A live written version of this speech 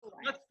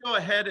go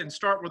ahead and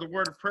start with a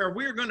word of prayer.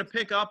 We are going to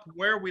pick up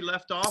where we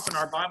left off in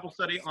our Bible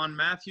study on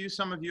Matthew.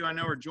 Some of you I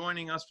know are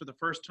joining us for the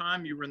first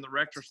time. You were in the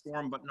Rector's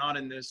Forum, but not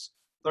in this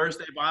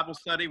Thursday Bible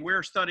study.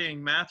 We're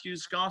studying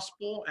Matthew's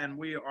Gospel, and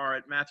we are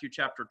at Matthew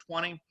chapter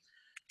 20.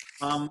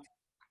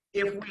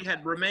 If we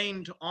had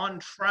remained on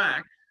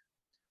track,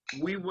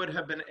 we would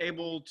have been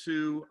able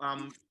to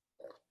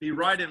be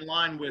right in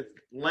line with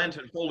Lent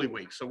and Holy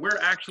Week. So we're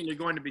actually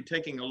going to be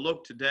taking a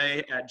look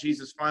today at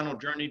Jesus' final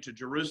journey to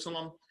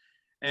Jerusalem,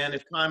 and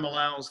if time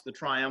allows, the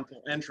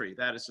triumphal entry,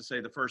 that is to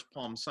say, the first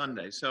Palm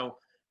Sunday. So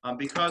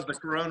because the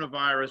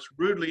coronavirus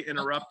rudely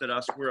interrupted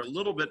us, we're a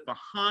little bit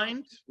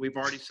behind. We've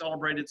already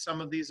celebrated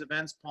some of these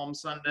events, Palm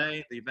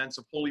Sunday, the events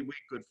of Holy Week,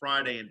 Good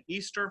Friday, and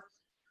Easter.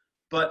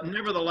 But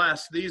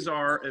nevertheless, these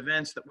are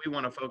events that we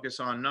want to focus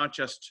on, not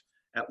just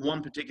at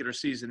one particular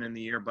season in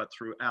the year, but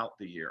throughout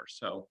the year.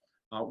 So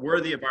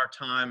worthy of our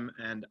time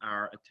and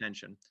our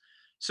attention.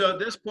 So at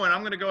this point,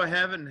 I'm going to go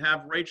ahead and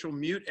have Rachel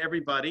mute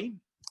everybody.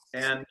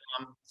 And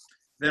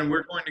then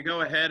we're going to go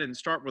ahead and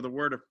start with a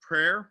word of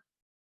prayer.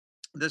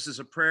 This is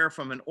a prayer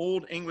from an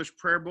old English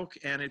prayer book,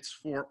 and it's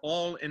for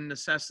all in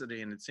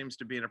necessity, and it seems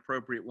to be an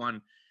appropriate one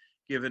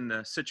given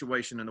the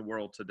situation in the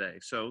world today.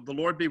 So the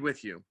Lord be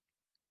with you.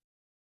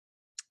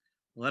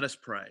 Let us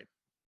pray.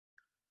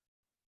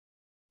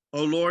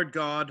 O Lord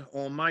God,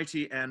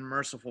 almighty and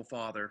merciful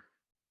Father,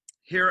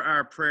 hear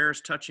our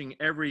prayers touching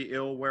every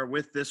ill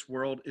wherewith this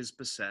world is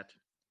beset,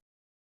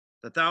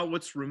 that thou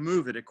wouldst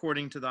remove it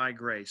according to thy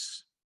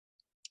grace.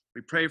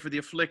 We pray for the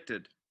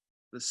afflicted,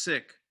 the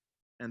sick,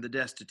 and the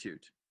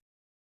destitute,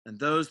 and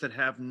those that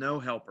have no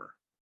helper.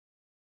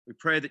 We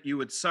pray that you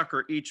would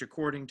succor each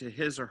according to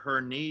his or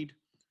her need,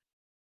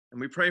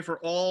 and we pray for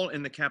all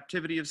in the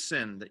captivity of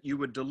sin, that you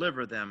would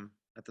deliver them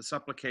at the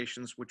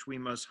supplications which we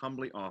most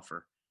humbly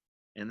offer.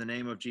 In the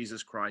name of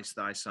Jesus Christ,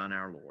 thy Son,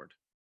 our Lord.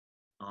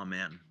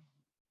 Amen.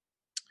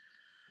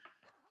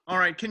 All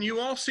right, can you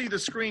all see the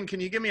screen? Can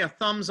you give me a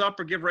thumbs up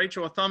or give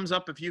Rachel a thumbs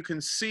up if you can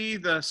see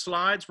the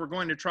slides? We're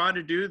going to try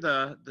to do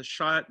the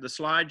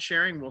slide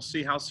sharing. We'll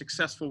see how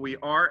successful we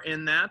are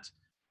in that.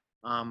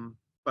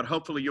 But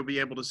hopefully you'll be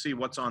able to see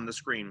what's on the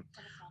screen.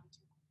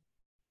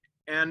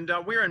 And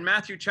we're in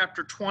Matthew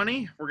chapter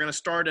 20. We're going to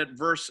start at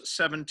verse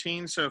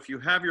 17. So if you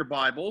have your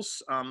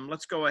Bibles,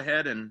 let's go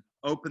ahead and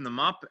open them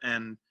up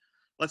and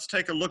let's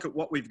take a look at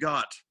what we've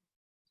got.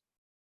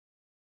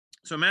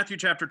 So Matthew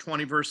chapter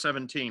 20, verse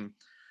 17.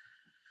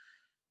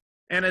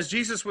 And as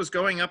Jesus was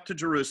going up to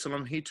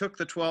Jerusalem, he took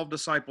the 12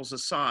 disciples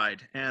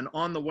aside, and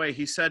on the way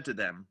he said to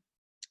them,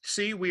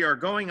 "See, we are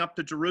going up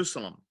to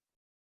Jerusalem,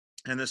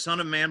 and the Son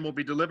of Man will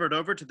be delivered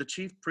over to the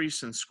chief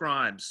priests and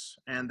scribes,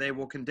 and they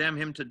will condemn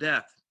him to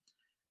death,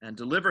 and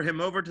deliver him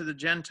over to the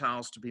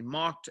Gentiles to be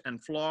mocked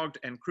and flogged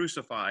and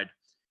crucified,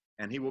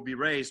 and he will be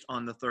raised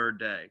on the third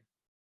day."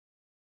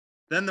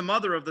 Then the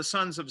mother of the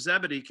sons of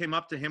Zebedee came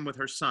up to him with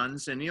her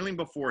sons, and kneeling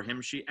before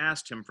him, she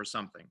asked him for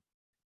something.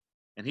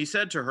 And he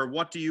said to her,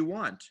 "What do you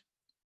want?"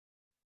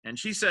 And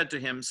she said to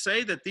him,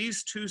 "Say that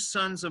these two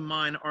sons of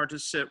mine are to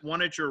sit,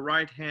 one at your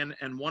right hand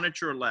and one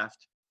at your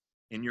left,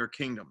 in your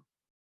kingdom."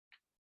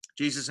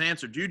 Jesus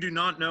answered, "You do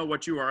not know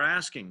what you are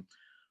asking.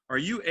 Are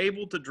you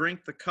able to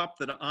drink the cup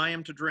that I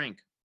am to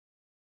drink?"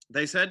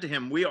 They said to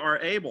him, "We are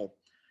able."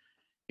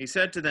 He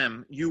said to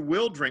them, "You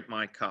will drink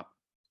my cup,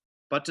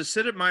 but to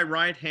sit at my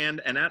right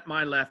hand and at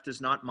my left is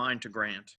not mine to grant,